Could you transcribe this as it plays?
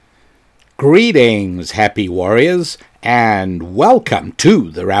Greetings, happy warriors, and welcome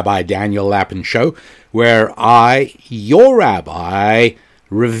to the Rabbi Daniel Lapin Show, where I, your rabbi,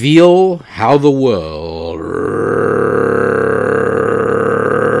 reveal how the world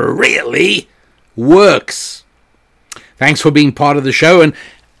really works. Thanks for being part of the show, and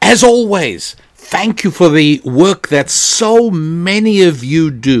as always, thank you for the work that so many of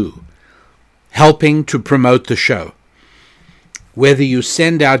you do, helping to promote the show. Whether you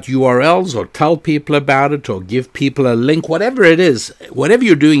send out URLs or tell people about it or give people a link, whatever it is, whatever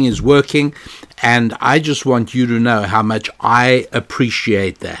you're doing is working, and I just want you to know how much I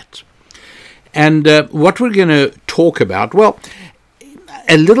appreciate that. And what we're going to talk about, well,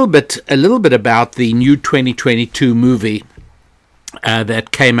 a little bit about the new 2022 movie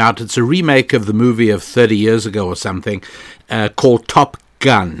that came out. It's a remake of the movie of 30 years ago or something called Top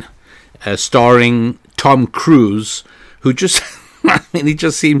Gun, starring Tom Cruise, who just, he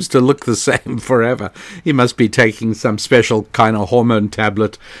just seems to look the same forever. He must be taking some special kind of hormone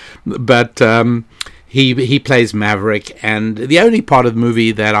tablet. But he plays Maverick, and the only part of the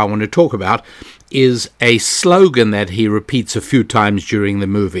movie that I want to talk about is a slogan that he repeats a few times during the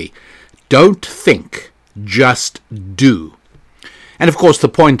movie. Don't think, just do. And of course the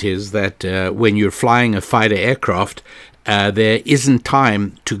point is that when you're flying a fighter aircraft, there isn't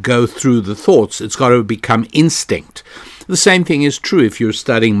time to go through the thoughts. It's got to become instinct. The same thing is true if you're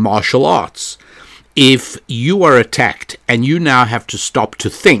studying martial arts. If you are attacked and you now have to stop to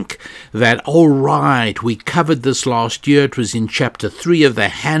think that, all right, we covered this last year, it was in chapter 3 of the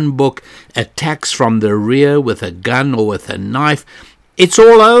handbook, attacks from the rear with a gun or with a knife, it's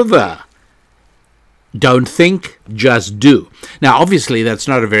all over. Don't think, just do. Now, obviously, that's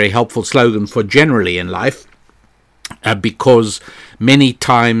not a very helpful slogan for generally in life, because many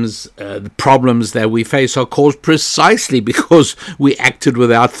times the problems that we face are caused precisely because we acted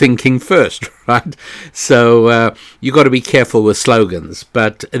without thinking first, right? So you got to be careful with slogans.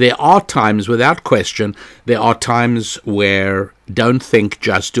 But there are times, without question, there are times where don't think,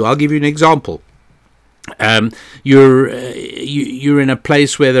 just do. I'll give you an example. You're in a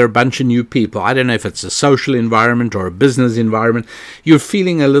place where there are a bunch of new people. I don't know if it's a social environment or a business environment. You're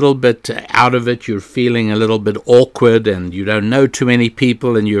feeling a little bit out of it. You're feeling a little bit awkward, and you don't know too many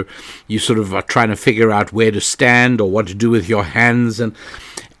people, and you sort of are trying to figure out where to stand or what to do with your hands. And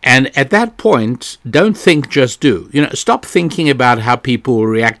at that point, don't think, just do. Stop thinking about how people will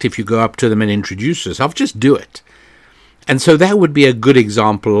react if you go up to them and introduce yourself. Just do it. And so that would be a good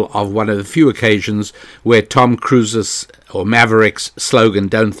example of one of the few occasions where Tom Cruise's or Maverick's slogan,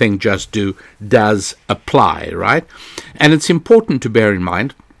 don't think, just do, does apply, right? And it's important to bear in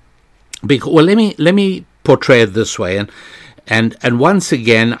mind, because, well, let me portray it this way. And once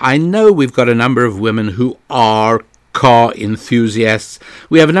again, I know we've got a number of women who are car enthusiasts.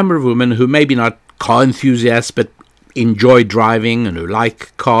 We have a number of women who maybe not car enthusiasts, but enjoy driving and who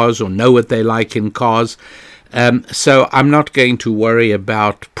like cars or know what they like in cars. So I'm not going to worry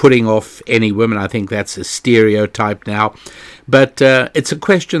about putting off any women. I think that's a stereotype now. But it's a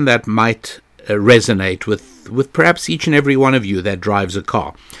question that might resonate with perhaps each and every one of you that drives a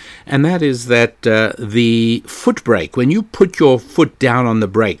car. And that is that the foot brake, when you put your foot down on the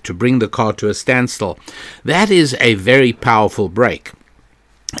brake to bring the car to a standstill, that is a very powerful brake.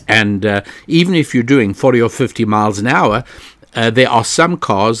 And even if you're doing 40 or 50 miles an hour, there are some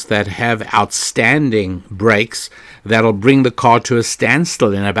cars that have outstanding brakes that'll bring the car to a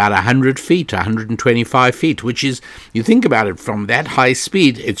standstill in about 100 feet, 125 feet, which is, you think about it, from that high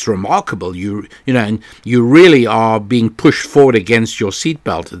speed, it's remarkable. And you really are being pushed forward against your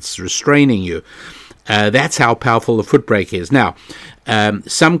seatbelt. It's restraining you. That's how powerful the foot brake is. Now,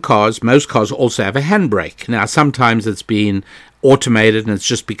 most cars also have a handbrake. Now, sometimes it's been automated and it's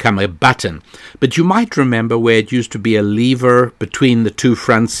just become a button. But you might remember where it used to be a lever between the two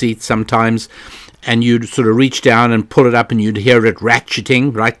front seats sometimes, and you'd sort of reach down and pull it up and you'd hear it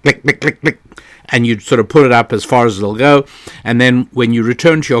ratcheting, right? Click, click, click, click. And you'd sort of pull it up as far as it'll go. And then when you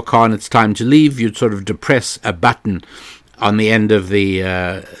return to your car and it's time to leave, you'd sort of depress a button on the end of the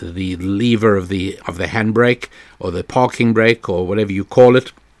lever of the handbrake or the parking brake or whatever you call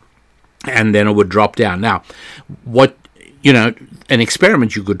it, and then it would drop down. Now, an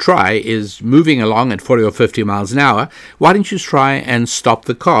experiment you could try is moving along at 40 or 50 miles an hour. Why don't you try and stop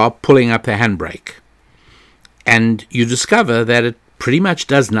the car pulling up the handbrake? And you discover that it pretty much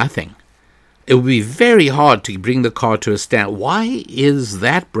does nothing. It would be very hard to bring the car to a stand. Why is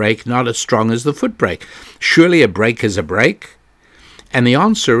that brake not as strong as the foot brake? Surely a brake is a brake. And the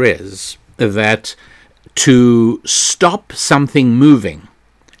answer is that to stop something moving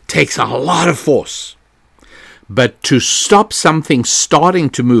takes a lot of force. But to stop something starting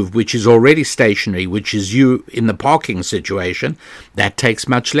to move, which is already stationary, which is you in the parking situation, that takes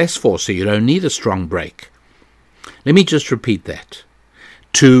much less force, so you don't need a strong brake. Let me just repeat that.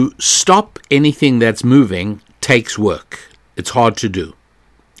 To stop anything that's moving takes work. It's hard to do.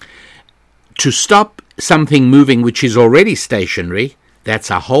 To stop something moving which is already stationary, that's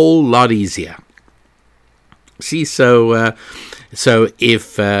a whole lot easier. See, so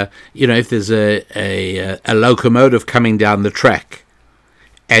if if there's a locomotive coming down the track,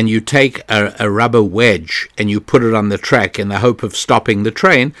 and you take a rubber wedge and you put it on the track in the hope of stopping the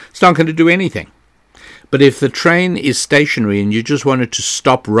train, it's not going to do anything. But if the train is stationary and you just want it to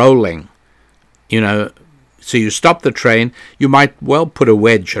stop rolling, so you stop the train, you might well put a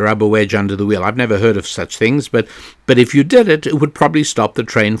rubber wedge under the wheel. I've never heard of such things, but if you did it, it would probably stop the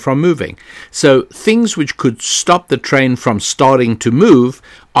train from moving. So things which could stop the train from starting to move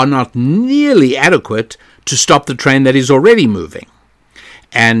are not nearly adequate to stop the train that is already moving.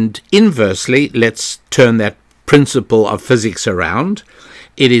 And inversely, let's turn that principle of physics around.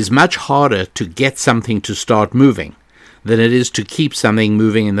 It is much harder to get something to start moving than it is to keep something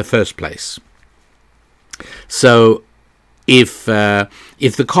moving in the first place. So if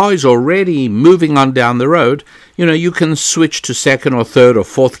the car is already moving on down the road, you can switch to second or third or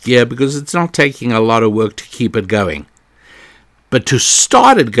fourth gear because it's not taking a lot of work to keep it going. But to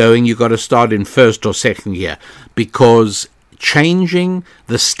start it going, you've got to start in first or second gear, because changing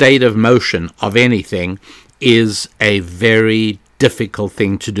the state of motion of anything is a very difficult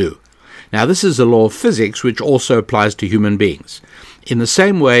thing to do. Now, this is a law of physics which also applies to human beings. In the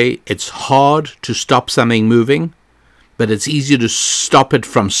same way, it's hard to stop something moving, but it's easier to stop it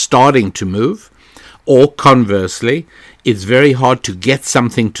from starting to move. Or conversely, it's very hard to get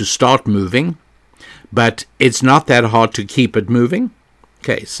something to start moving, but it's not that hard to keep it moving.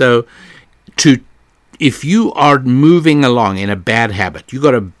 Okay, so if you are moving along in a bad habit, you've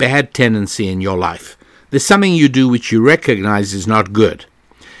got a bad tendency in your life, there's something you do which you recognize is not good.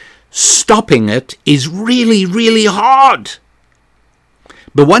 Stopping it is really, really hard.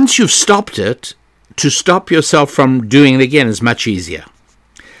 But once you've stopped it, to stop yourself from doing it again is much easier.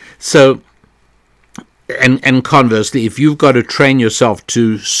 So, and conversely, if you've got to train yourself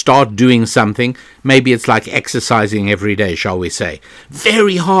to start doing something, maybe it's like exercising every day, shall we say.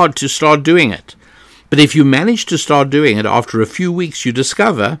 Very hard to start doing it. But if you manage to start doing it, after a few weeks you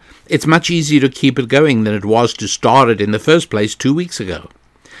discover it's much easier to keep it going than it was to start it in the first place 2 weeks ago.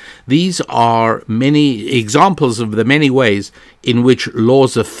 These are many examples of the many ways in which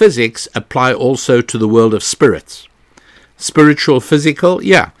laws of physics apply also to the world of spirits. Spiritual, physical,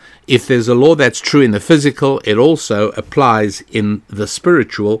 yeah. If there's a law that's true in the physical, it also applies in the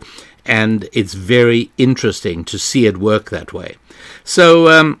spiritual, and it's very interesting to see it work that way.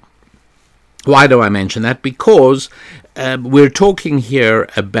 So, why do I mention that? Because we're talking here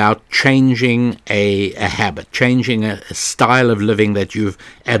about changing a habit, changing a style of living that you've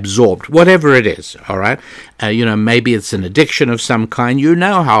absorbed, whatever it is, all right? Maybe it's an addiction of some kind. You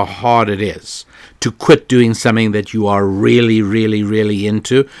know how hard it is to quit doing something that you are really, really, really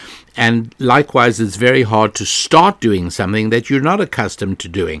into. And likewise, it's very hard to start doing something that you're not accustomed to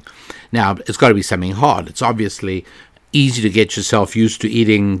doing. Now, it's got to be something hard. It's obviously easy to get yourself used to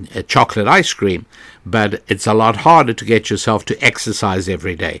eating chocolate ice cream, but it's a lot harder to get yourself to exercise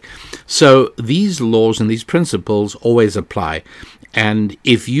every day. So these laws and these principles always apply. And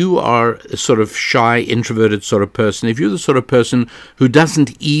if you are a sort of shy, introverted sort of person, if you're the sort of person who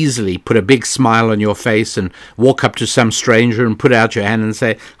doesn't easily put a big smile on your face and walk up to some stranger and put out your hand and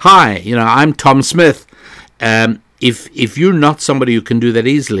say, "Hi, I'm Tom Smith," if you're not somebody who can do that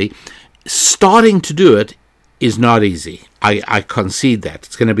easily, starting to do it is not easy. I concede that.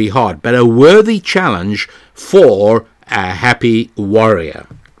 It's going to be hard, but a worthy challenge for a happy warrior.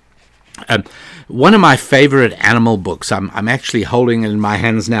 One of my favorite animal books, I'm actually holding it in my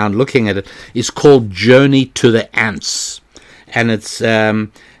hands now and looking at it, is called Journey to the Ants. And it's the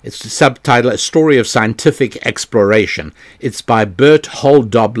subtitle, A Story of Scientific Exploration. It's by Bert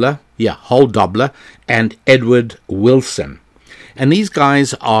Holdobler and Edward Wilson. And these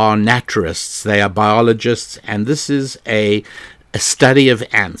guys are naturalists, they are biologists, and this is a study of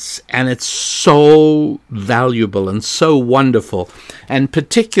ants. And it's so valuable and so wonderful, and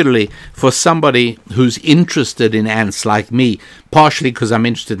particularly for somebody who's interested in ants like me, partially because I'm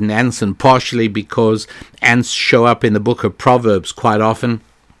interested in ants and partially because ants show up in the book of Proverbs quite often.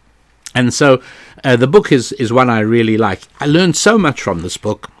 And so the book is one I really like. I learned so much from this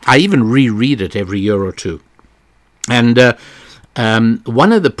book. I even reread it every year or two. And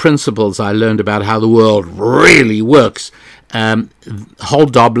one of the principles I learned about how the world really works,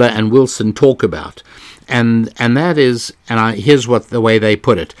 Holdobler and Wilson talk about. and that is, here's the way they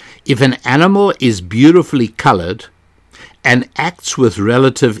put it: if an animal is beautifully colored and acts with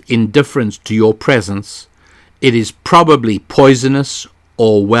relative indifference to your presence, it is probably poisonous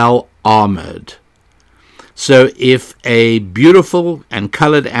or well armored. So if a beautiful and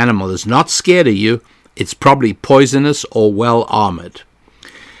colored animal is not scared of you, it's probably poisonous or well armored.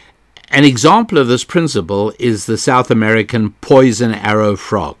 An example of this principle is the South American poison arrow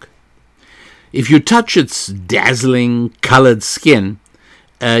frog. If you touch its dazzling colored skin,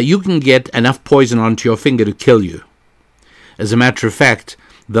 you can get enough poison onto your finger to kill you. As a matter of fact,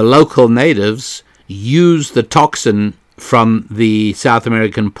 the local natives use the toxin from the South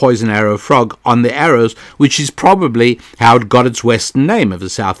American poison arrow frog on the arrows, which is probably how it got its Western name of the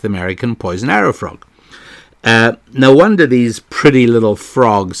South American poison arrow frog. No wonder these pretty little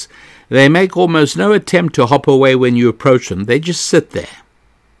frogs, they make almost no attempt to hop away when you approach them. They just sit there.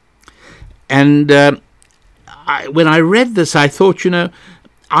 And when I read this, I thought,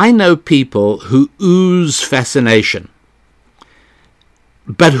 I know people who ooze fascination,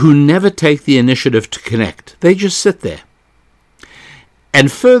 but who never take the initiative to connect. They just sit there. And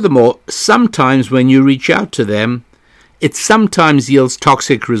furthermore, sometimes when you reach out to them, it sometimes yields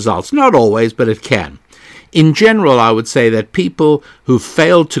toxic results. Not always, but it can. In general, I would say that people who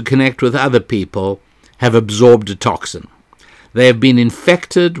fail to connect with other people have absorbed a toxin. They have been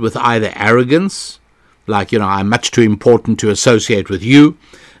infected with either arrogance, like, I'm much too important to associate with you,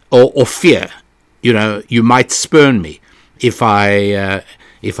 or fear. You might spurn me. If I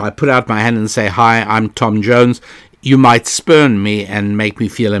put out my hand and say, "Hi, I'm Tom Jones," you might spurn me and make me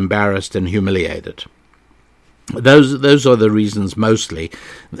feel embarrassed and humiliated. Those are the reasons mostly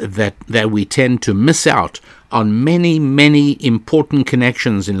that we tend to miss out on many, many important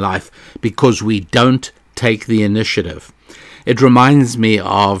connections in life because we don't take the initiative. It reminds me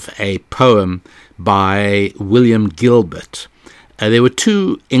of a poem by William Gilbert. There were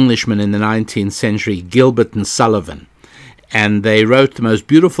two Englishmen in the 19th century, Gilbert and Sullivan, and they wrote the most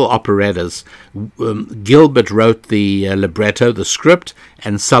beautiful operettas. Gilbert wrote the libretto, the script,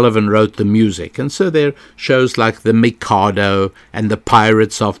 and Sullivan wrote the music. And so there are shows like The Mikado and The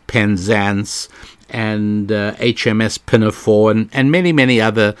Pirates of Penzance and HMS Pinafore and many, many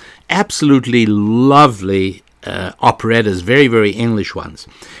other absolutely lovely operettas, very, very English ones.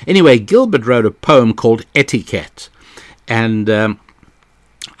 Anyway, Gilbert wrote a poem called Etiquette, and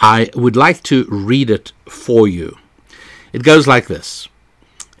I would like to read it for you. It goes like this.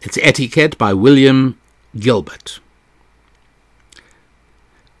 It's Etiquette by William Gilbert.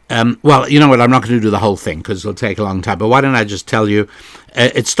 Well, you know what? I'm not going to do the whole thing because it'll take a long time. But why don't I just tell you?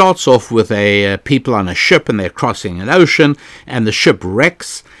 It starts off with people on a ship, and they're crossing an ocean, and the ship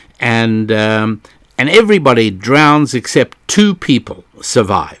wrecks, and everybody drowns except two people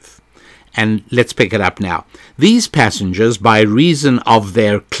survive. And let's pick it up now. These passengers, by reason of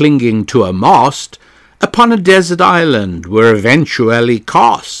their clinging to a mast, upon a desert island were eventually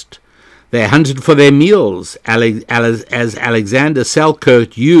cast. They hunted for their meals, as Alexander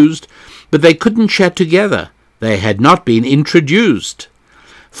Selkirk used, but they couldn't chat together. They had not been introduced.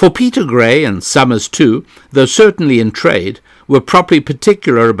 For Peter Grey and Summers too, though certainly in trade, were properly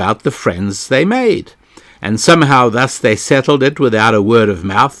particular about the friends they made, and somehow thus they settled it without a word of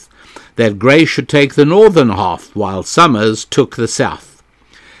mouth, that Grey should take the northern half, while Summers took the south.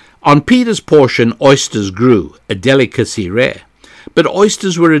 On Peter's portion oysters grew, a delicacy rare, but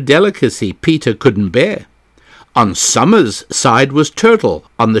oysters were a delicacy Peter couldn't bear. On Summers' side was turtle,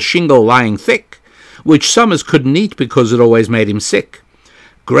 on the shingle lying thick, which Summers couldn't eat because it always made him sick.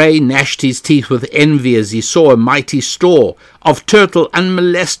 Grey gnashed his teeth with envy as he saw a mighty store of turtle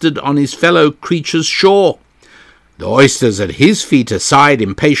unmolested on his fellow creature's shore. The oysters at his feet aside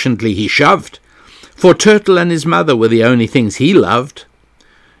impatiently he shoved, for turtle and his mother were the only things he loved.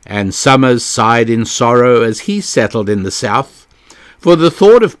 And Summers sighed in sorrow as he settled in the south, for the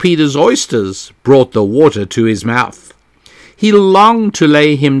thought of Peter's oysters brought the water to his mouth. He longed to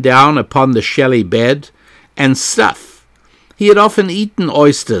lay him down upon the shelly bed and stuff. He had often eaten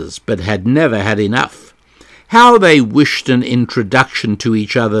oysters, but had never had enough. How they wished an introduction to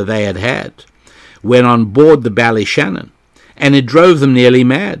each other they had had, when on board the Ballyshannon, and it drove them nearly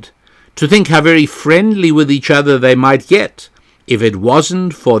mad, to think how very friendly with each other they might get, if it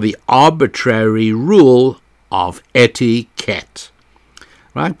wasn't for the arbitrary rule of etiquette.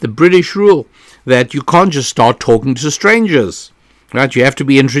 Right? The British rule that you can't just start talking to strangers. Right? You have to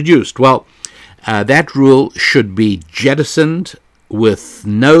be introduced. Well, that rule should be jettisoned with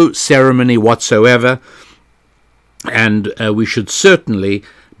no ceremony whatsoever, and we should certainly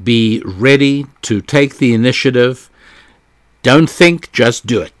be ready to take the initiative. Don't think, just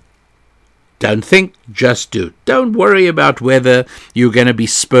do it. Don't think, just do. Don't worry about whether you're going to be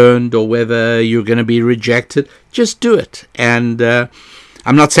spurned or whether you're going to be rejected. Just do it. And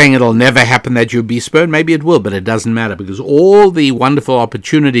I'm not saying it'll never happen that you'll be spurned. Maybe it will, but it doesn't matter, because all the wonderful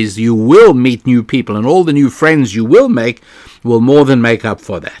opportunities you will meet new people and all the new friends you will make will more than make up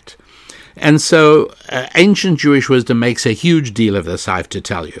for that. And so ancient Jewish wisdom makes a huge deal of this, I have to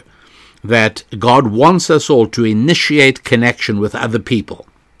tell you, that God wants us all to initiate connection with other people.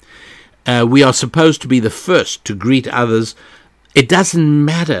 We are supposed to be the first to greet others. It doesn't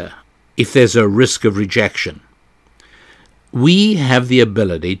matter if there's a risk of rejection. We have the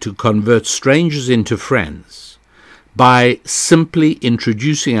ability to convert strangers into friends by simply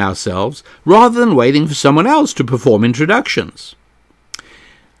introducing ourselves rather than waiting for someone else to perform introductions.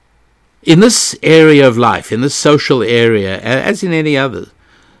 In this area of life, in this social area, as in any other,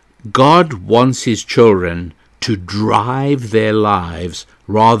 God wants his children to drive their lives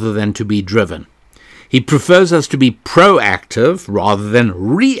rather than to be driven. He prefers us to be proactive rather than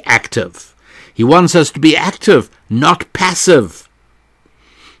reactive. He wants us to be active, not passive.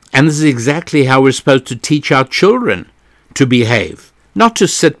 And this is exactly how we're supposed to teach our children to behave. Not to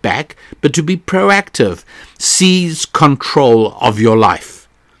sit back, but to be proactive. Seize control of your life.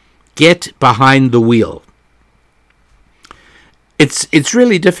 Get behind the wheel. It's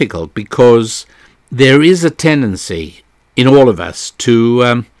really difficult because there is a tendency in all of us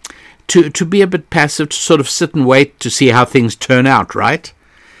to be a bit passive, to sort of sit and wait to see how things turn out, right?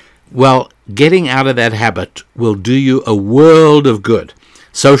 Well, getting out of that habit will do you a world of good,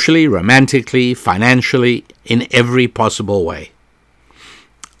 socially, romantically, financially, in every possible way.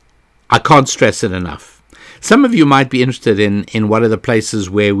 I can't stress it enough. Some of you might be interested in what are the places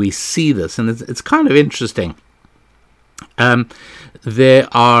where we see this, and it's kind of interesting. There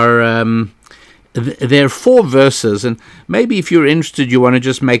are 4 verses, and maybe if you're interested, you want to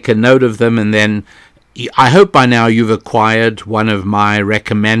just make a note of them, and then I hope by now you've acquired one of my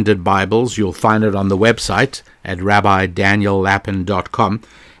recommended Bibles. You'll find it on the website at rabbidaniellapin.com.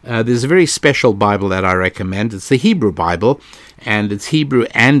 There's a very special Bible that I recommend. It's the Hebrew Bible, and it's Hebrew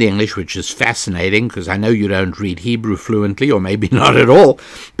and English, which is fascinating because I know you don't read Hebrew fluently, or maybe not at all,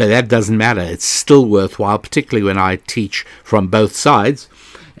 but that doesn't matter. It's still worthwhile, particularly when I teach from both sides.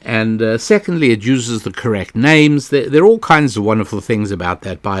 And secondly, it uses the correct names. There are all kinds of wonderful things about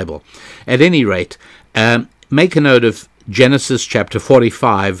that Bible. At any rate, make a note of Genesis chapter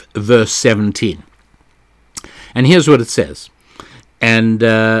 45, verse 17. And here's what it says. And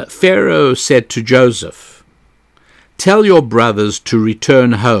Pharaoh said to Joseph, "Tell your brothers to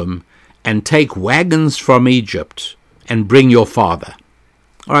return home and take wagons from Egypt and bring your father."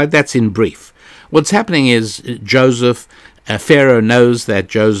 All right, that's in brief. What's happening is Pharaoh knows that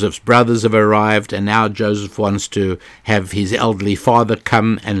Joseph's brothers have arrived, and now Joseph wants to have his elderly father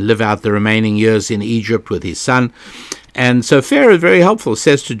come and live out the remaining years in Egypt with his son. And so Pharaoh is very helpful,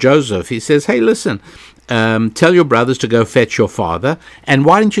 says to Joseph, he says, "Hey, listen, tell your brothers to go fetch your father, and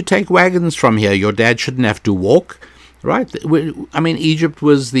why don't you take wagons from here? Your dad shouldn't have to walk." Right? I mean, Egypt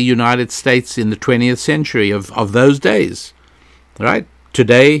was the United States in the 20th century of those days. Right?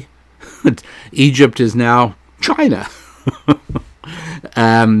 Today, Egypt is now China.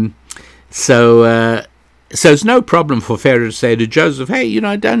 So it's no problem for Pharaoh to say to Joseph, "Hey,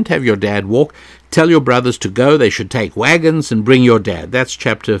 don't have your dad walk. Tell your brothers to go. They should take wagons and bring your dad." That's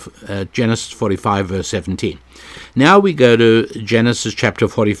Genesis 45, verse 17. Now we go to Genesis chapter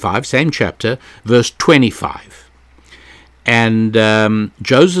 45, same chapter, verse 25. And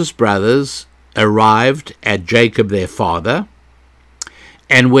Joseph's brothers arrived at Jacob their father,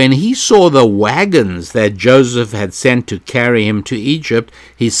 and when he saw the wagons that Joseph had sent to carry him to Egypt,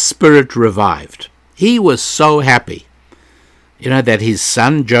 his spirit revived. He was so happy, that his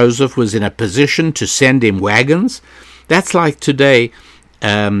son Joseph was in a position to send him wagons. That's like today,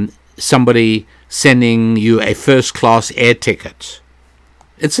 somebody sending you a first-class air ticket.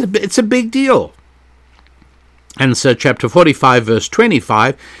 It's a big deal. And so chapter 45, verse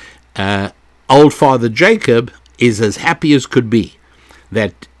 25, old father Jacob is as happy as could be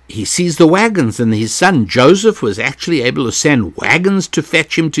that he sees the wagons, and his son Joseph was actually able to send wagons to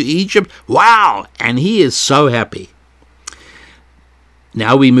fetch him to Egypt. Wow! And he is so happy.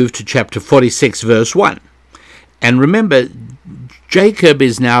 Now we move to chapter 46, verse 1. And remember, Jacob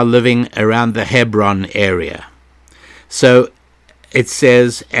is now living around the Hebron area. So it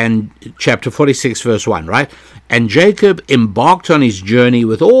says, and chapter 46, verse 1, right? "And Jacob embarked on his journey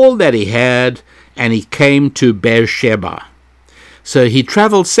with all that he had, and he came to Beersheba." So he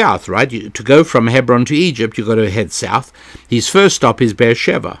traveled south, right? To go from Hebron to Egypt, you've got to head south. His first stop is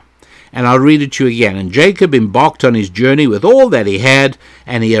Beersheba. And I'll read it to you again. And Jacob embarked on his journey with all that he had,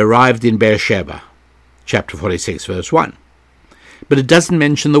 and he arrived in Beersheba. Chapter 46, verse 1. But it doesn't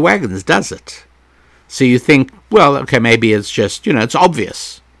mention the wagons, does it? So you think, well, okay, maybe it's just, it's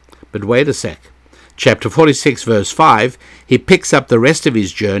obvious. But wait a sec. Chapter 46, verse 5, he picks up the rest of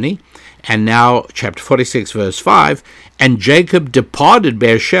his journey. And now, chapter 46, verse 5, and Jacob departed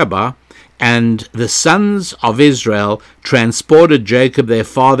Beersheba, and the sons of Israel transported Jacob their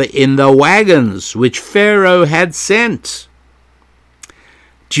father in the wagons which Pharaoh had sent.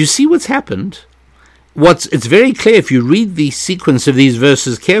 Do you see what's happened? It's very clear if you read the sequence of these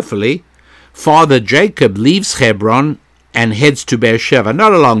verses carefully. Father Jacob leaves Hebron and heads to Beersheba.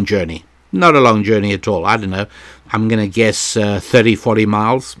 Not a long journey. Not a long journey at all. I don't know. I'm going to guess 30, 40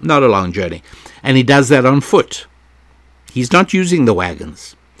 miles. Not a long journey. And he does that on foot. He's not using the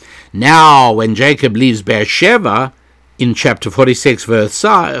wagons. Now, when Jacob leaves Beersheba, in chapter 46, verse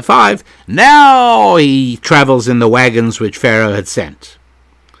 5, now he travels in the wagons which Pharaoh had sent.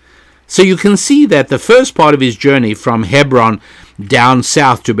 So you can see that the first part of his journey from Hebron down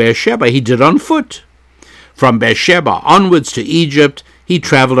south to Beersheba, he did on foot. From Beersheba onwards to Egypt, he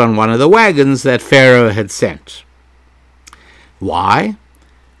traveled on one of the wagons that Pharaoh had sent. Why?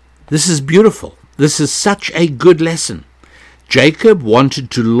 This is beautiful. This is such a good lesson. Jacob wanted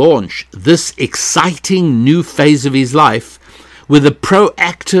to launch this exciting new phase of his life with a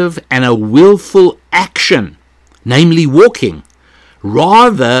proactive and a willful action, namely walking,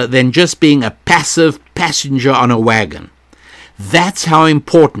 rather than just being a passive passenger on a wagon. That's how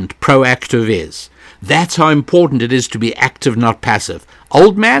important proactive is. That's how important it is to be active, not passive.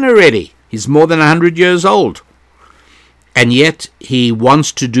 Old man already. He's more than 100 years old. And yet he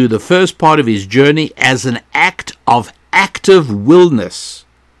wants to do the first part of his journey as an act of active willfulness,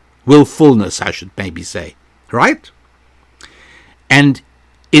 I should maybe say, right? And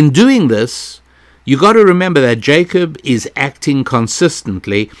in doing this, you got to remember that Jacob is acting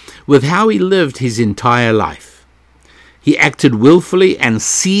consistently with how he lived his entire life. He acted willfully and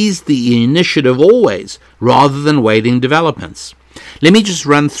seized the initiative always, rather than waiting developments. Let me just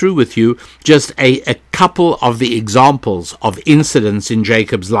run through with you just a couple of the examples of incidents in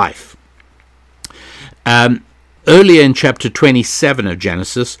Jacob's life. Earlier in chapter 27 of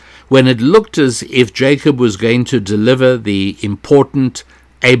Genesis, when it looked as if Jacob was going to deliver the important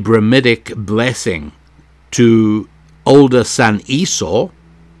Abrahamic blessing to older son Esau,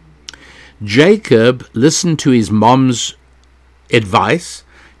 Jacob listened to his mom's advice,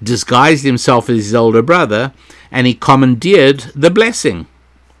 disguised himself as his older brother, and he commandeered the blessing.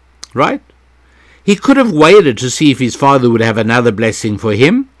 Right? He could have waited to see if his father would have another blessing for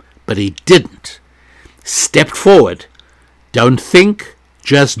him, but he didn't. Stepped forward. Don't think,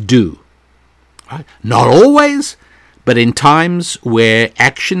 just do. Right? Not always, but in times where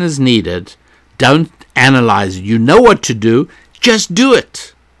action is needed, don't analyze. You know what to do, just do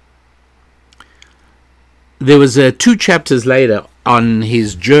it. There was 2 chapters later, on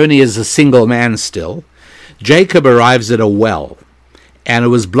his journey as a single man still, Jacob arrives at a well, and it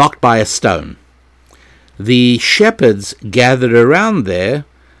was blocked by a stone. The shepherds gathered around there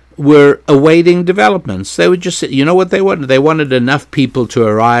were awaiting developments. They were just, you know what they wanted? They wanted enough people to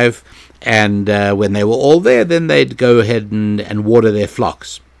arrive, and when they were all there, then they'd go ahead and water their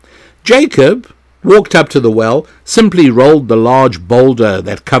flocks. Jacob walked up to the well, simply rolled the large boulder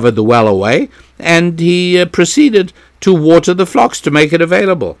that covered the well away, and he proceeded to water the flocks to make it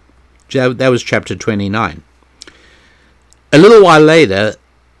available. That was chapter 29. A little while later,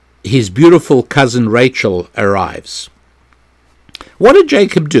 his beautiful cousin Rachel arrives. What did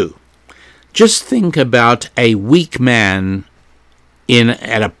Jacob do? Just think about a weak man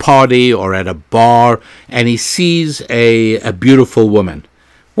at a party or at a bar, and he sees a beautiful woman.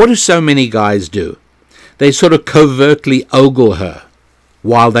 What do so many guys do? They sort of covertly ogle her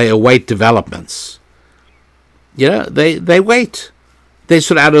while they await developments. They wait. They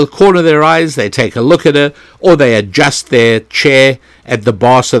sort of out of the corner of their eyes, they take a look at her, or they adjust their chair at the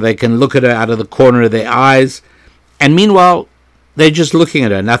bar so they can look at her out of the corner of their eyes. And meanwhile, they're just looking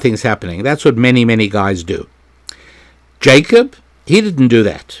at her. Nothing's happening. That's what many, many guys do. Jacob, he didn't do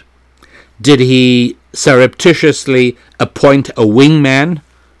that. Did he surreptitiously appoint a wingman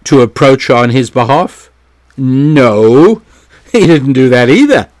to approach her on his behalf? No, he didn't do that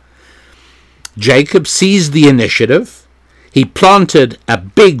either. Jacob seized the initiative. He planted a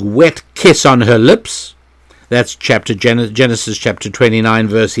big wet kiss on her lips. That's Genesis chapter 29,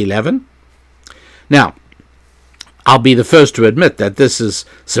 verse 11. Now, I'll be the first to admit that this is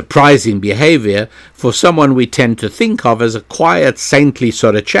surprising behavior for someone we tend to think of as a quiet, saintly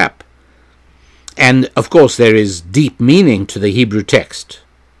sort of chap. And, of course, there is deep meaning to the Hebrew text.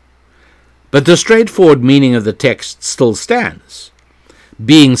 But the straightforward meaning of the text still stands.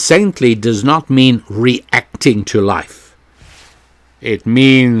 Being saintly does not mean reacting to life. It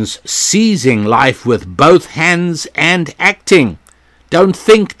means seizing life with both hands and acting. Don't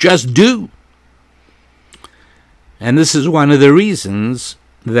think, just do. And this is one of the reasons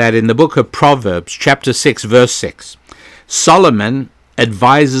that in the book of Proverbs, chapter 6, verse 6, Solomon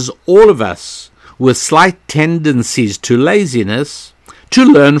advises all of us with slight tendencies to laziness to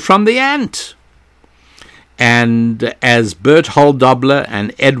learn from the ant. And as Bert Holdobler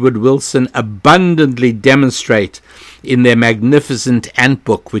and Edward Wilson abundantly demonstrate in their magnificent ant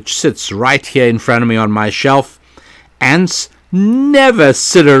book, which sits right here in front of me on my shelf, ants never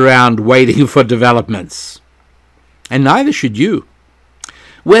sit around waiting for developments. And neither should you.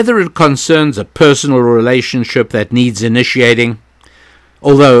 Whether it concerns a personal relationship that needs initiating,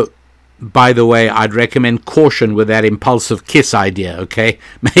 although, by the way, I'd recommend caution with that impulsive kiss idea, okay?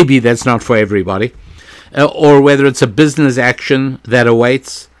 Maybe that's not for everybody. Or whether it's a business action that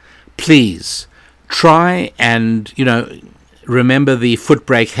awaits, please try and, remember the foot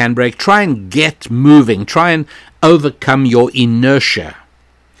brake, handbrake. Try and get moving. Try and overcome your inertia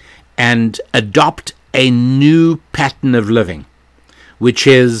and adopt a new pattern of living, which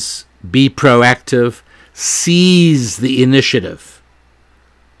is be proactive, seize the initiative,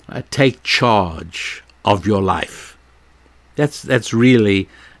 take charge of your life. That's really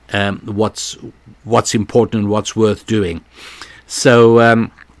what's important and what's worth doing. So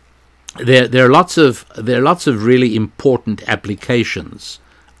there are lots of really important applications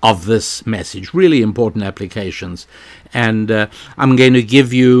of this message, really important applications, and I'm going to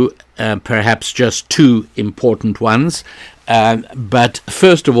give you perhaps just two important ones. But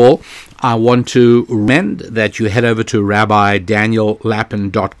first of all, I want to recommend that you head over to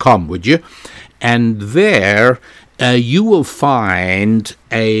RabbiDanielLapin.com, would you? And there you will find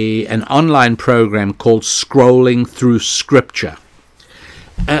an online program called Scrolling Through Scripture.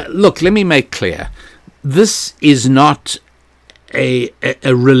 Look, let me make clear. This is not a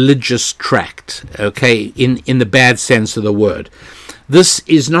religious tract, okay, in the bad sense of the word. This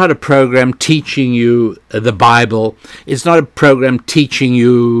is not a program teaching you the Bible. It's not a program teaching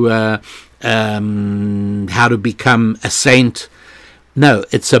you how to become a saint. No,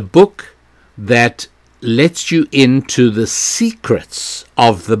 it's a book that lets you into the secrets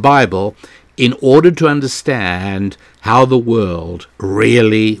of the Bible in order to understand how the world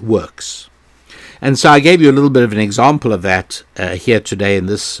really works. And so I gave you a little bit of an example of that here today in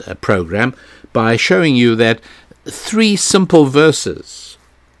this program by showing you that 3 simple verses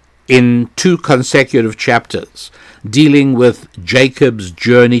in 2 consecutive chapters dealing with Jacob's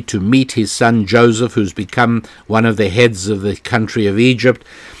journey to meet his son Joseph, who's become one of the heads of the country of Egypt.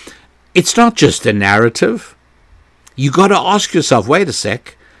 It's not just a narrative. You got to ask yourself, wait a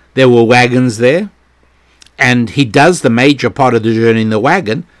sec, there were wagons there, and he does the major part of the journey in the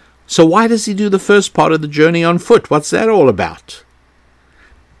wagon, so why does he do the first part of the journey on foot? What's that all about?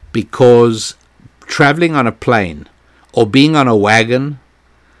 Because traveling on a plane or being on a wagon,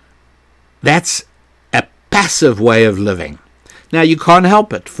 that's a passive way of living. Now, you can't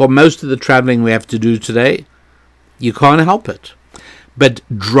help it. For most of the traveling we have to do today, you can't help it. But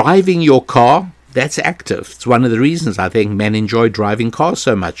driving your car, that's active. It's one of the reasons I think men enjoy driving cars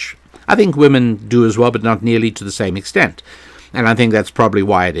so much. I think women do as well, but not nearly to the same extent. And I think that's probably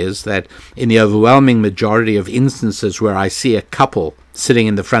why it is that in the overwhelming majority of instances where I see a couple sitting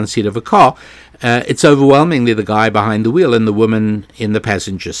in the front seat of a car, it's overwhelmingly the guy behind the wheel and the woman in the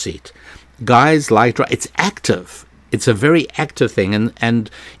passenger seat. Guys like it's active. It's a very active thing, and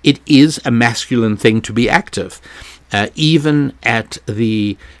it is a masculine thing to be active. Even at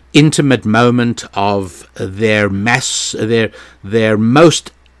the intimate moment of their most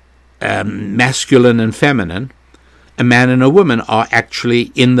masculine and feminine, a man and a woman are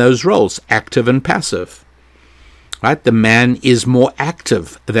actually in those roles, active and passive. Right? The man is more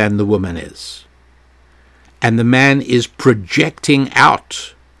active than the woman is. And the man is projecting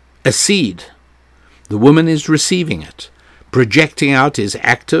out a seed. The woman is receiving it. Projecting out is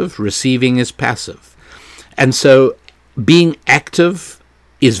active, receiving is passive. And so being active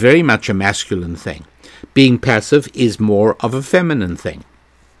is very much a masculine thing. Being passive is more of a feminine thing.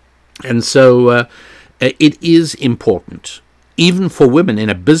 And so it is important, even for women in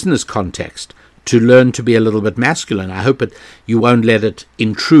a business context, to learn to be a little bit masculine. I hope you won't let it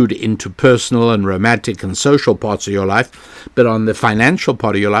intrude into personal and romantic and social parts of your life, but on the financial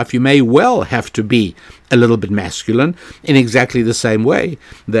part of your life, you may well have to be a little bit masculine in exactly the same way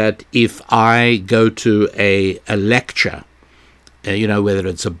that if I go to a lecture whether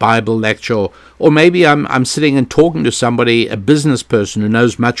it's a Bible lecture or maybe I'm sitting and talking to somebody, a business person who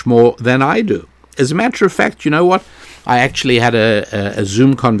knows much more than I do. As a matter of fact, you know what? I actually had a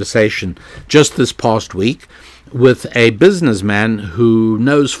Zoom conversation just this past week with a businessman who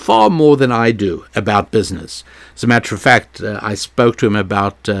knows far more than I do about business. As a matter of fact, I spoke to him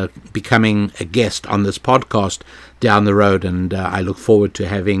about becoming a guest on this podcast down the road, and I look forward to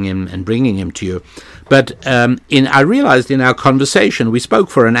having him and bringing him to you. But I realized in our conversation, we spoke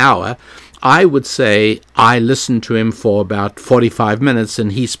for an hour. I would say I listened to him for about 45 minutes,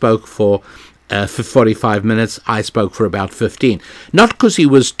 and he spoke for 45 minutes. I spoke for about 15. Not because he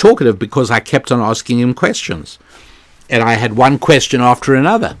was talkative, because I kept on asking him questions. And I had one question after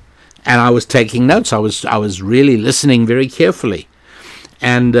another. And I was taking notes. I was really listening very carefully.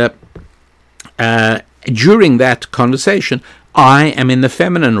 And during that conversation, I am in the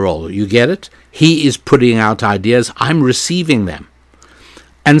feminine role. You get it? He is putting out ideas. I'm receiving them.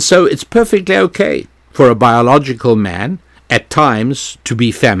 And so it's perfectly okay for a biological man at times to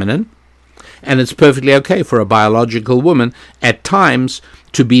be feminine. And it's perfectly okay for a biological woman at times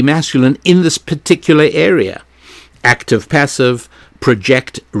to be masculine in this particular area. Active, passive,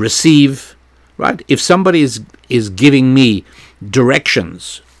 project, receive, right? If somebody is giving me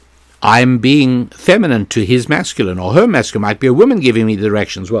directions, I'm being feminine to his masculine, or her masculine. Might be a woman giving me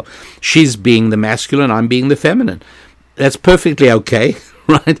directions. Well, she's being the masculine, I'm being the feminine. That's perfectly okay,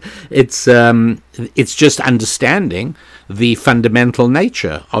 right? It's just understanding the fundamental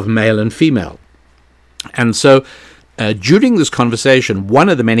nature of male and female. And so during this conversation, one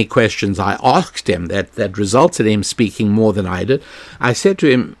of the many questions I asked him that resulted in him speaking more than I did, I said to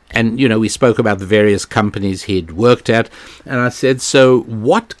him, and we spoke about the various companies he'd worked at, and I said, so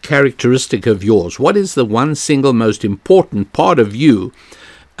what characteristic of yours, what is the one single most important part of you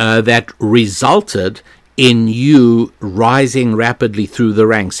that resulted in you rising rapidly through the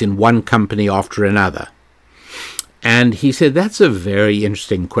ranks in one company after another? And he said, that's a very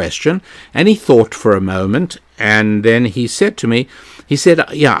interesting question. And he thought for a moment, and then he said to me,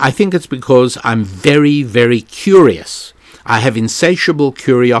 yeah, I think it's because I'm very, very curious. I have insatiable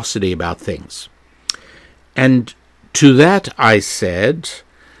curiosity about things. And to that I said,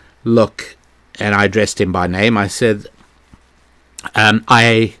 look, and I addressed him by name, I said,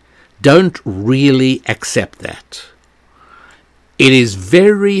 I don't really accept that. It is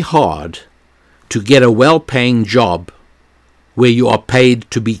very hard to get a well-paying job where you are paid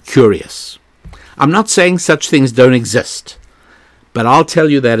to be curious. I'm not saying such things don't exist, but I'll tell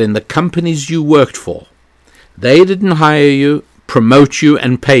you that in the companies you worked for, they didn't hire you, promote you,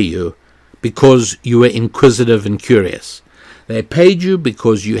 and pay you because you were inquisitive and curious. They paid you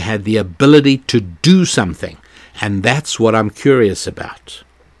because you had the ability to do something, and that's what I'm curious about.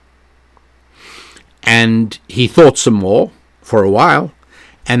 And he thought some more for a while,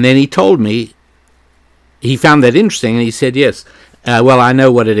 and then he told me, he found that interesting, and he said, yes, well, I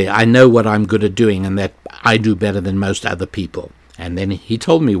know what it is. I know what I'm good at doing, and that I do better than most other people. And then he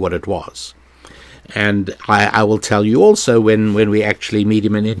told me what it was. And I will tell you also when we actually meet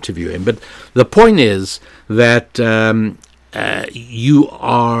him and interview him. But the point is that you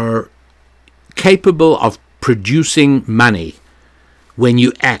are capable of producing money when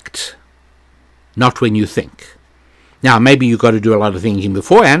you act, not when you think. Now, maybe you've got to do a lot of thinking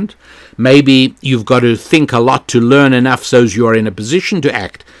beforehand. Maybe you've got to think a lot to learn enough so you are in a position to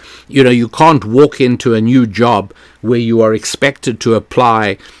act. You can't walk into a new job where you are expected to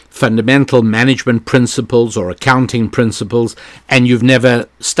apply fundamental management principles or accounting principles and you've never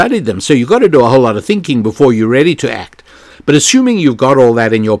studied them. So you've got to do a whole lot of thinking before you're ready to act. But assuming you've got all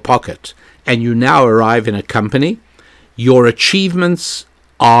that in your pocket and you now arrive in a company, your achievements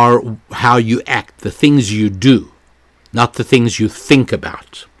are how you act, the things you do, not the things you think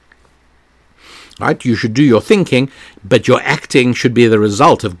about. Right? You should do your thinking, but your acting should be the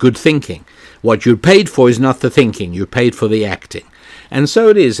result of good thinking. What you're paid for is not the thinking, you're paid for the acting. And so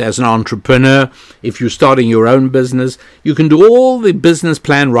it is as an entrepreneur. If you're starting your own business, you can do all the business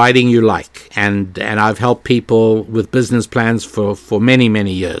plan writing you like. And I've helped people with business plans for many,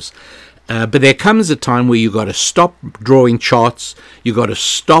 many years. But there comes a time where you've got to stop drawing charts, you've got to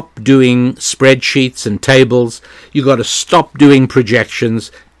stop doing spreadsheets and tables, you've got to stop doing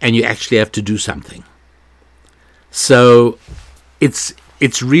projections, and you actually have to do something. So it's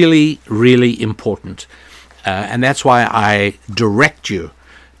really, really important. And that's why I direct you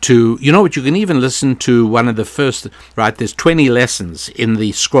to, you can even listen to one of the first, right, there's 20 lessons in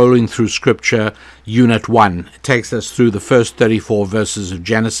the Scrolling Through Scripture Unit 1. It takes us through the first 34 verses of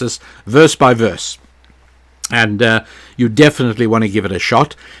Genesis, verse by verse. And you definitely want to give it a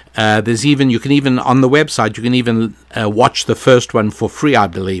shot. You can even on the website, you can even watch the first one for free, I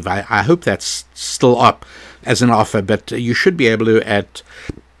believe. I hope that's still up as an offer, but you should be able to at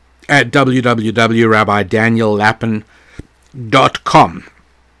www.rabbidaniellapin.com.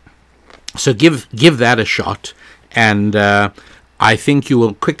 So give that a shot, and I think you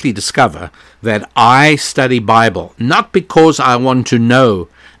will quickly discover that I study Bible not because I want to know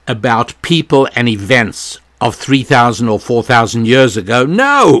about people and events of 3,000 or 4,000 years ago.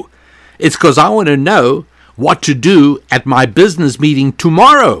 No, it's because I want to know what to do at my business meeting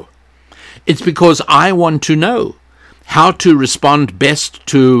tomorrow. It's because I want to know how to respond best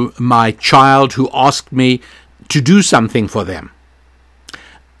to my child who asked me to do something for them.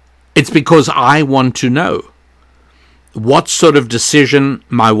 It's because I want to know what sort of decision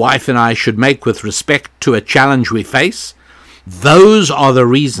my wife and I should make with respect to a challenge we face. Those are the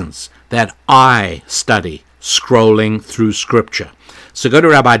reasons that I study scrolling through Scripture. So go to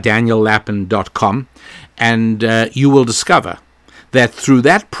rabbidaniellapin.com, and you will discover that through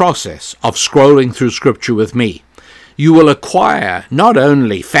that process of scrolling through Scripture with me, you will acquire not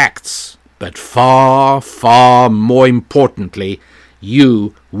only facts, but far, far more importantly,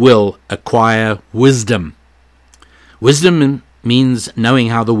 you will acquire wisdom. Wisdom means knowing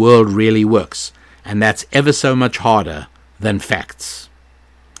how the world really works, and that's ever so much harder than facts.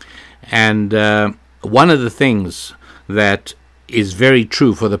 And one of the things that is very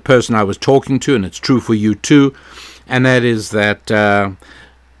true for the person I was talking to, and it's true for you too, and that is that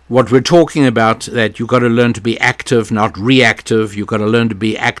what we're talking about, that you've got to learn to be active, not reactive. You've got to learn to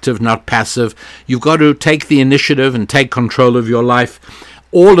be active, not passive. You've got to take the initiative and take control of your life.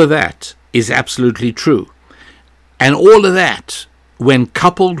 All of that is absolutely true. And all of that, when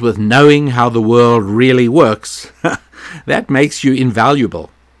coupled with knowing how the world really works, that makes you invaluable.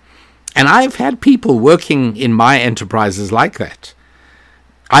 And I've had people working in my enterprises like that.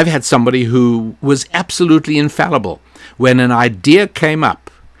 I've had somebody who was absolutely infallible. When an idea came up,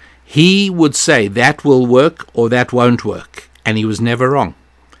 he would say that will work or that won't work, and he was never wrong.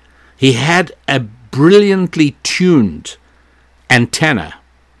 He had a brilliantly tuned antenna.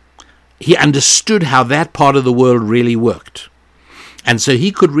 He understood how that part of the world really worked. And so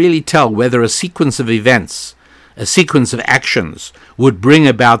he could really tell whether a sequence of events, a sequence of actions would bring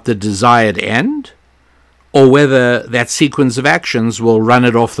about the desired end, or whether that sequence of actions will run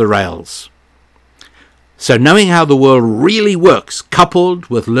it off the rails. So knowing how the world really works, coupled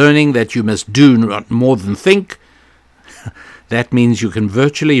with learning that you must do not more than think, that means you can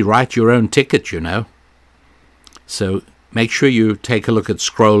virtually write your own ticket, you know. So make sure you take a look at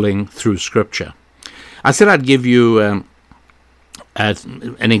scrolling through Scripture. I said I'd give you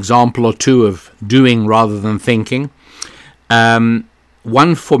an example or two of doing rather than thinking.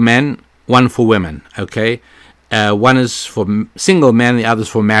 One for men, one for women, okay? One is for single men, the other is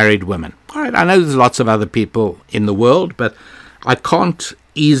for married women. All right, I know there's lots of other people in the world, but I can't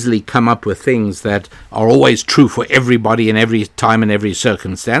easily come up with things that are always true for everybody in every time and every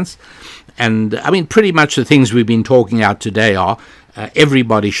circumstance. And, I mean, pretty much the things we've been talking about today are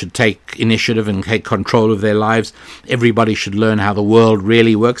everybody should take initiative and take control of their lives. Everybody should learn how the world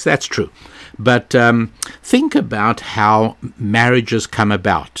really works. That's true. But think about how marriages come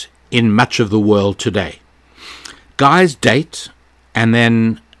about in much of the world today. Guys date, and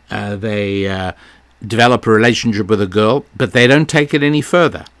then they develop a relationship with a girl, but they don't take it any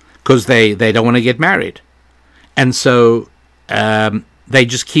further because they don't want to get married. And so they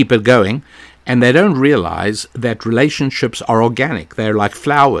just keep it going, and they don't realize that relationships are organic. They're like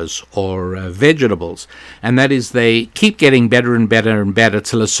flowers or vegetables, and that is they keep getting better and better and better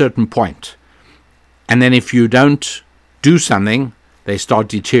till a certain point. And then if you don't do something, they start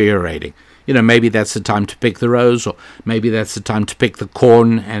deteriorating. You know, maybe that's the time to pick the rose, or maybe that's the time to pick the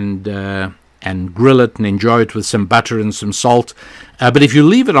corn and grill it and enjoy it with some butter and some salt. But if you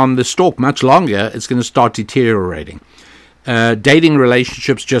leave it on the stalk much longer, it's going to start deteriorating. Dating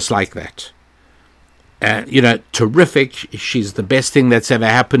relationships just like that. Terrific. She's the best thing that's ever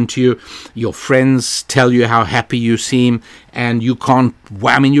happened to you. Your friends tell you how happy you seem, and you can't,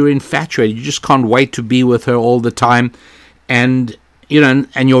 you're infatuated. You just can't wait to be with her all the time. And,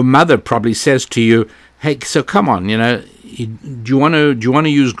 and your mother probably says to you, hey, so come on, do you want to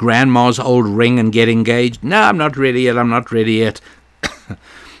use grandma's old ring and get engaged? No, I'm not ready yet.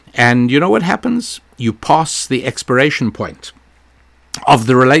 And you know what happens? You pass the expiration point of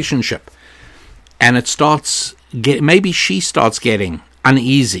the relationship, and it starts maybe she starts getting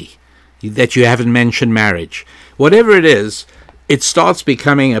uneasy that you haven't mentioned marriage. Whatever it is, it starts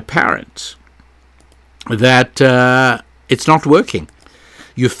becoming apparent that it's not working.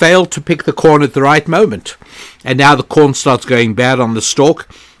 You failed to pick the corn at the right moment, and now the corn starts going bad on the stalk.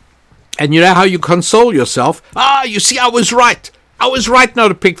 And you know how you console yourself? You see, I was right. I was right not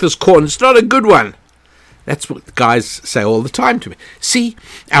to pick this corn. It's not a good one. That's what guys say all the time to me. See,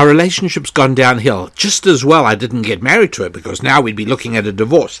 our relationship's gone downhill. Just as well I didn't get married to her, because now we'd be looking at a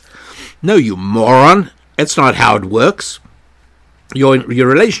divorce. No, you moron. That's not how it works. Your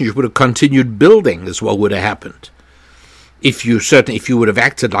relationship would have continued building, is what would have happened, if you would have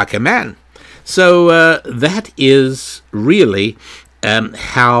acted like a man. So that is really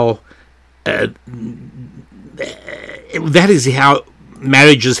how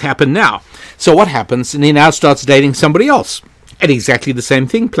marriages happen now. So what happens? And he now starts dating somebody else, and exactly the same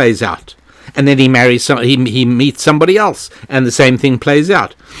thing plays out. And then he meets somebody else, and the same thing plays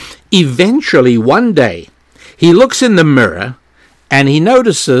out. Eventually, one day, he looks in the mirror, and he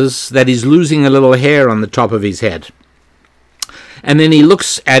notices that he's losing a little hair on the top of his head. And then he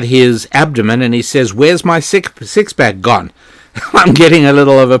looks at his abdomen, and he says, "Where's my six-pack gone? I'm getting a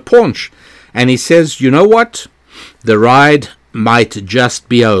little of a paunch." And he says, "You know what? The ride might just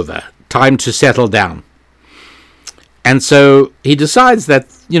be over. Time to settle down." And so he decides that,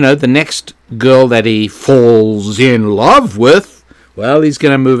 the next girl that he falls in love with, well, he's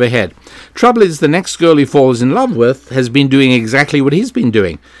going to move ahead. Trouble is, the next girl he falls in love with has been doing exactly what he's been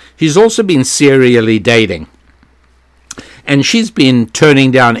doing. She's also been serially dating. And she's been turning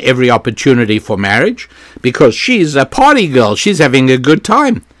down every opportunity for marriage because she's a party girl. She's having a good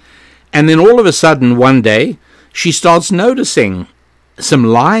time. And then all of a sudden, one day, she starts noticing some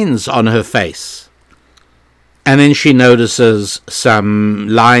lines on her face. And then she notices some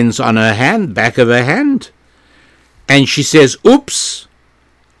lines on her hand, back of her hand. And she says, "Oops,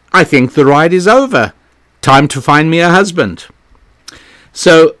 I think the ride is over. Time to find me a husband."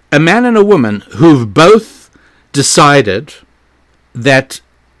 So a man and a woman who've both decided that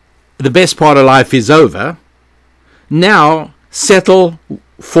the best part of life is over, now settle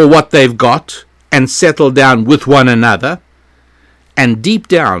for what they've got and settle down with one another, and deep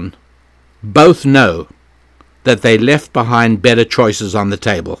down both know that they left behind better choices on the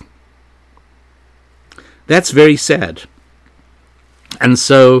table. That's very sad. And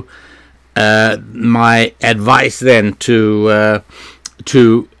so my advice then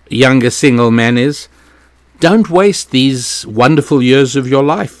to younger single men is, don't waste these wonderful years of your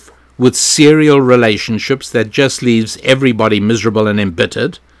life with serial relationships that just leaves everybody miserable and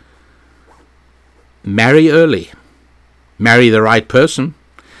embittered. Marry early. Marry the right person.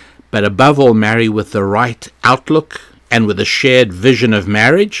 But above all, marry with the right outlook and with a shared vision of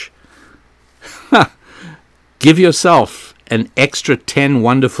marriage. Give yourself an extra 10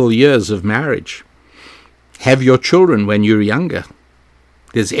 wonderful years of marriage. Have your children when you're younger.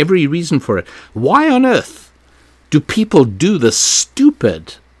 There's every reason for it. Why on earth do people do the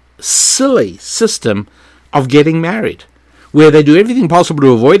stupid, silly system of getting married, where they do everything possible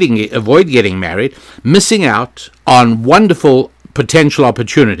to avoid getting married, missing out on wonderful potential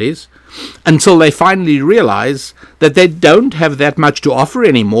opportunities, until they finally realize that they don't have that much to offer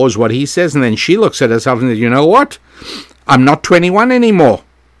anymore, is what he says. And then she looks at herself and says, "You know what? I'm not 21 anymore.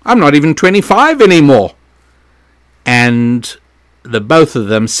 I'm not even 25 anymore." And the both of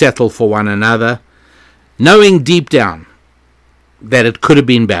them settle for one another, knowing deep down that it could have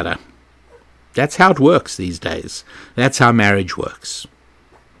been better. That's how it works these days. That's how marriage works.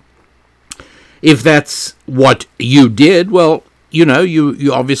 If that's what you did, well,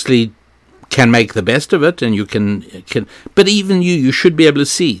 you obviously can make the best of it, and you can, but even you should be able to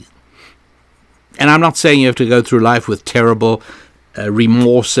see. And I'm not saying you have to go through life with terrible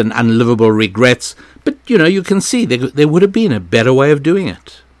remorse and unlivable regrets, but you can see there would have been a better way of doing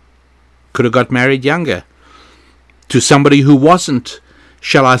it. Could have got married younger to somebody who wasn't,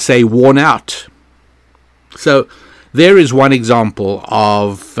 shall I say, worn out. So there is one example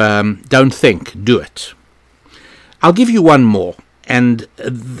of don't think, do it. I'll give you one more. And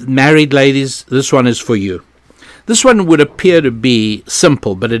married ladies, this one is for you. This one would appear to be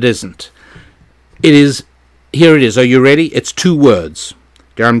simple, but it isn't. Here it is. Are you ready? It's 2 words.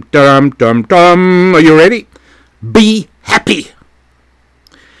 Dum, dum, dum, dum. Are you ready? Be happy.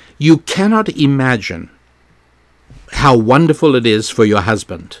 You cannot imagine how wonderful it is for your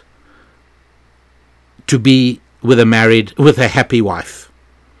husband to be with a happy wife.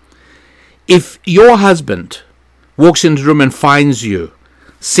 If your husband walks into the room and finds you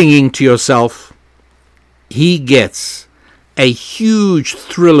singing to yourself, he gets a huge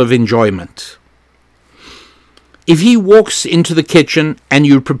thrill of enjoyment. If he walks into the kitchen and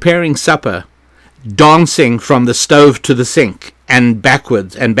you're preparing supper, dancing from the stove to the sink and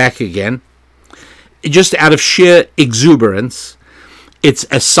backwards and back again, just out of sheer exuberance, It's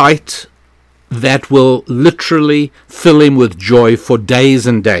a sight that will literally fill him with joy for days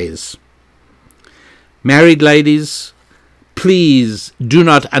and days. Married ladies, please do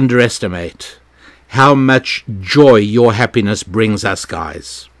not underestimate how much joy your happiness brings us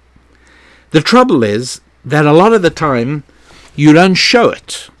guys. The trouble is that a lot of the time you don't show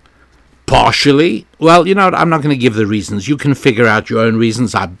it. Partially, well, you know what, I'm not going to give the reasons. You can figure out your own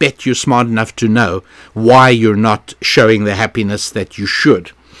reasons. I bet you're smart enough to know why you're not showing the happiness that you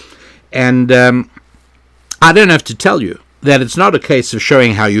should. And I don't have to tell you that it's not a case of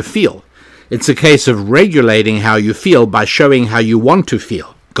showing how you feel. It's a case of regulating how you feel by showing how you want to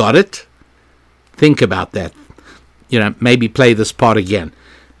feel. Got it? Think about that. Maybe play this part again.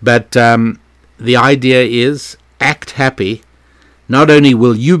 But the idea is act happy. Not only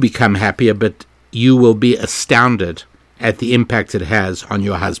will you become happier, but you will be astounded at the impact it has on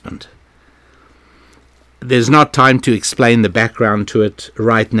your husband. There's not time to explain the background to it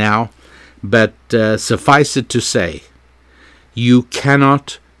right now, but suffice it to say, you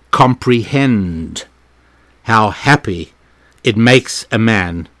cannot comprehend how happy it makes a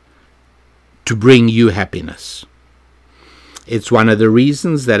man to bring you happiness. It's one of the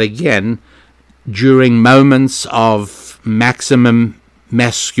reasons that, again, during moments of maximum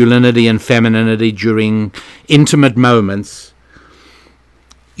masculinity and femininity, during intimate moments,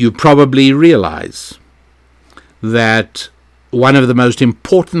 you probably realize that one of the most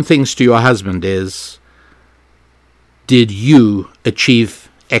important things to your husband is, did you achieve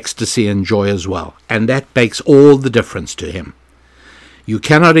ecstasy and joy as well? And that makes all the difference to him. You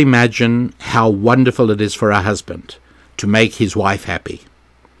cannot imagine how wonderful it is for a husband to make his wife happy.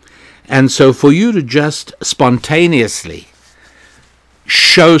 And so for you to just spontaneously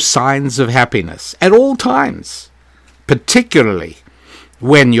show signs of happiness at all times, particularly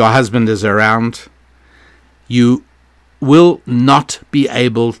when your husband is around, you will not be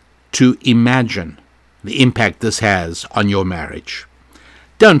able to imagine the impact this has on your marriage.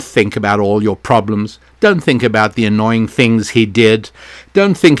 Don't think about all your problems. Don't think about the annoying things he did.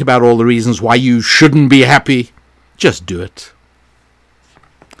 Don't think about all the reasons why you shouldn't be happy. Just do it.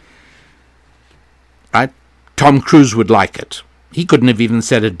 Right? Tom Cruise would like it. He couldn't have even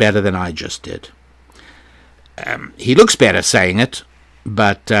said it better than I just did. He looks better saying it,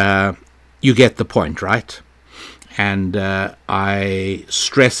 but you get the point, right? And I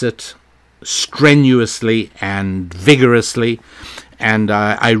stress it strenuously and vigorously, and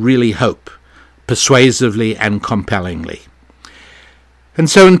I really hope persuasively and compellingly. And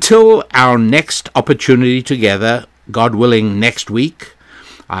so until our next opportunity together, God willing, next week,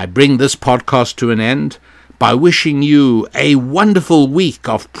 I bring this podcast to an end by wishing you a wonderful week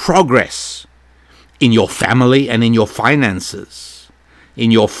of progress in your family and in your finances,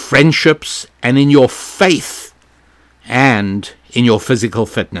 in your friendships and in your faith, and in your physical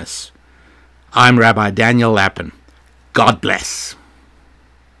fitness. I'm Rabbi Daniel Lapin. God bless.